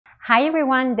Hi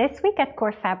everyone, this week at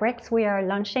Core Fabrics we are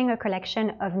launching a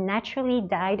collection of naturally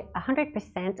dyed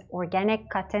 100% organic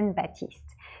cotton Batiste.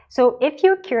 So if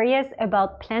you're curious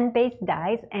about plant-based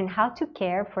dyes and how to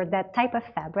care for that type of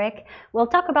fabric, we'll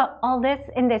talk about all this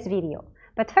in this video.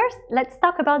 But first, let's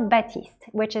talk about Batiste,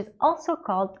 which is also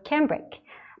called cambric.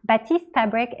 Batiste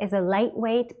fabric is a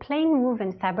lightweight, plain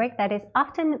woven fabric that is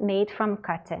often made from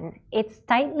cotton. It's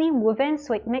tightly woven,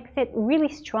 so it makes it really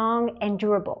strong and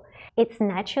durable. It's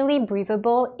naturally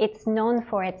breathable, it's known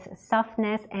for its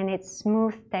softness and its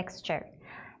smooth texture.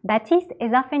 Batiste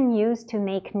is often used to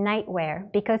make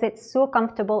nightwear because it's so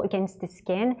comfortable against the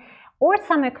skin, or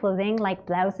summer clothing like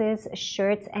blouses,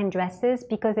 shirts, and dresses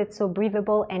because it's so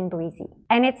breathable and breezy.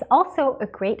 And it's also a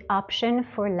great option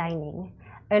for lining.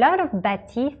 A lot of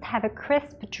Batiste have a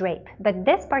crisp drape, but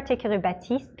this particular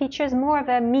Batiste features more of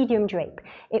a medium drape.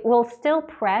 It will still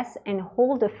press and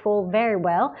hold the fold very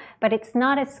well, but it's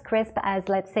not as crisp as,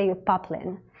 let's say, a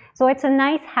poplin. So it's a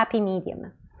nice happy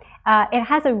medium. It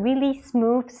has a really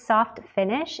smooth, soft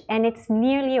finish, and it's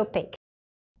nearly opaque.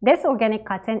 This organic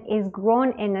cotton is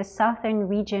grown in the southern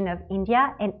region of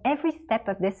India, and every step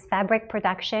of this fabric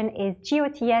production is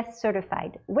GOTS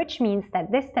certified, which means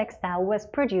that this textile was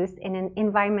produced in an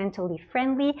environmentally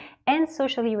friendly and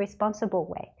socially responsible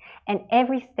way. And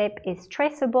every step is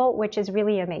traceable, which is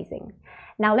really amazing.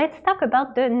 Now let's talk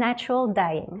about the natural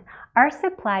dyeing. Our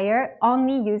supplier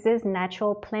only uses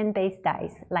natural plant-based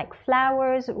dyes like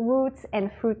flowers, roots, and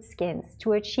fruit skins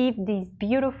to achieve these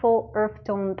beautiful earth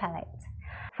tone palettes.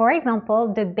 For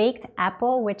example, the baked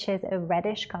apple, which is a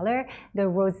reddish color, the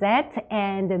rosette,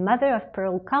 and the mother of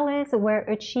pearl colors were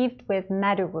achieved with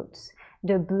madder roots.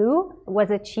 The blue was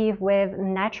achieved with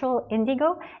natural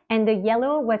indigo, and the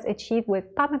yellow was achieved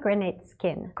with pomegranate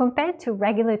skin. Compared to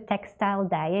regular textile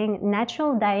dyeing,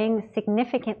 natural dyeing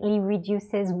significantly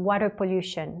reduces water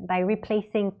pollution by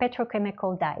replacing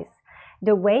petrochemical dyes.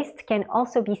 The waste can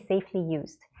also be safely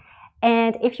used.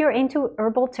 And if you're into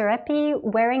herbal therapy,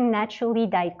 wearing naturally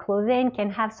dyed clothing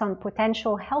can have some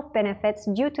potential health benefits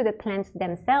due to the plants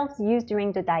themselves used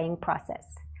during the dyeing process.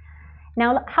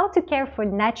 Now, how to care for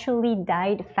naturally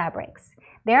dyed fabrics?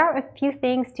 There are a few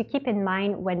things to keep in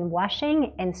mind when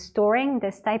washing and storing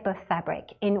this type of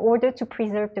fabric in order to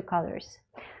preserve the colors.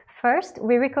 First,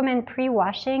 we recommend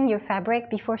pre-washing your fabric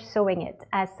before sewing it,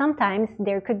 as sometimes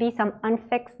there could be some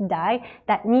unfixed dye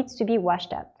that needs to be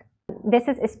washed up. This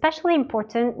is especially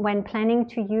important when planning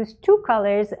to use two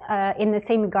colors in the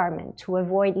same garment to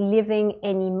avoid leaving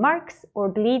any marks or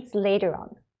bleeds later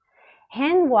on.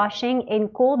 Hand washing in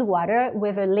cold water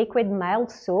with a liquid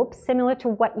mild soap similar to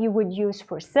what you would use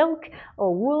for silk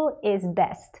or wool is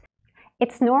best.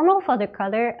 It's normal for the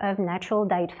color of natural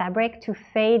dyed fabric to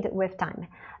fade with time,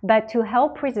 but to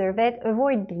help preserve it,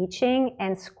 avoid bleaching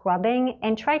and scrubbing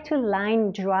and try to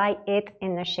line dry it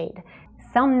in the shade.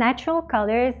 Some natural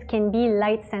colors can be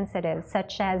light sensitive,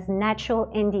 such as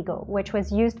natural indigo, which was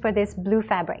used for this blue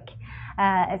fabric.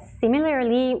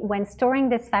 Similarly, when storing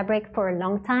this fabric for a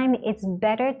long time, it's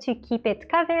better to keep it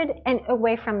covered and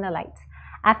away from the light.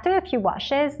 After a few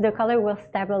washes, the color will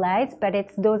stabilize, but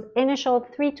it's those initial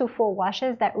 3 to 4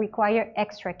 washes that require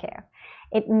extra care.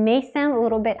 It may sound a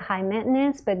little bit high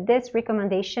maintenance, but these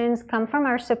recommendations come from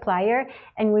our supplier,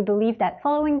 and we believe that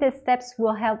following these steps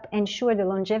will help ensure the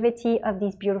longevity of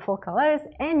these beautiful colors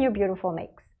and your beautiful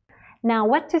makes. Now,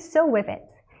 what to sew with it?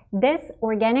 This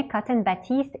organic cotton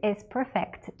Batiste is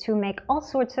perfect to make all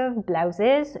sorts of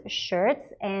blouses,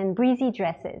 shirts, and breezy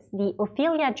dresses. The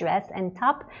Ophelia dress and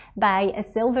top by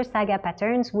Silver Saga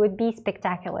Patterns would be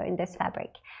spectacular in this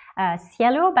fabric.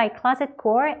 Cielo by Closet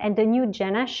Core and the new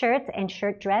Jenna shirt and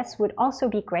shirt dress would also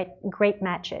be great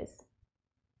matches.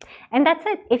 And that's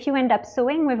it. If you end up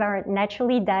sewing with our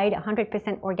naturally dyed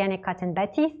 100% organic cotton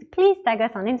Batiste, please tag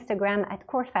us on Instagram at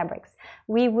Core Fabrics.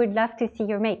 We would love to see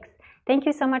your makes. Thank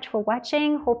you so much for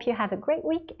watching. Hope you have a great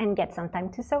week and get some time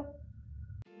to sew.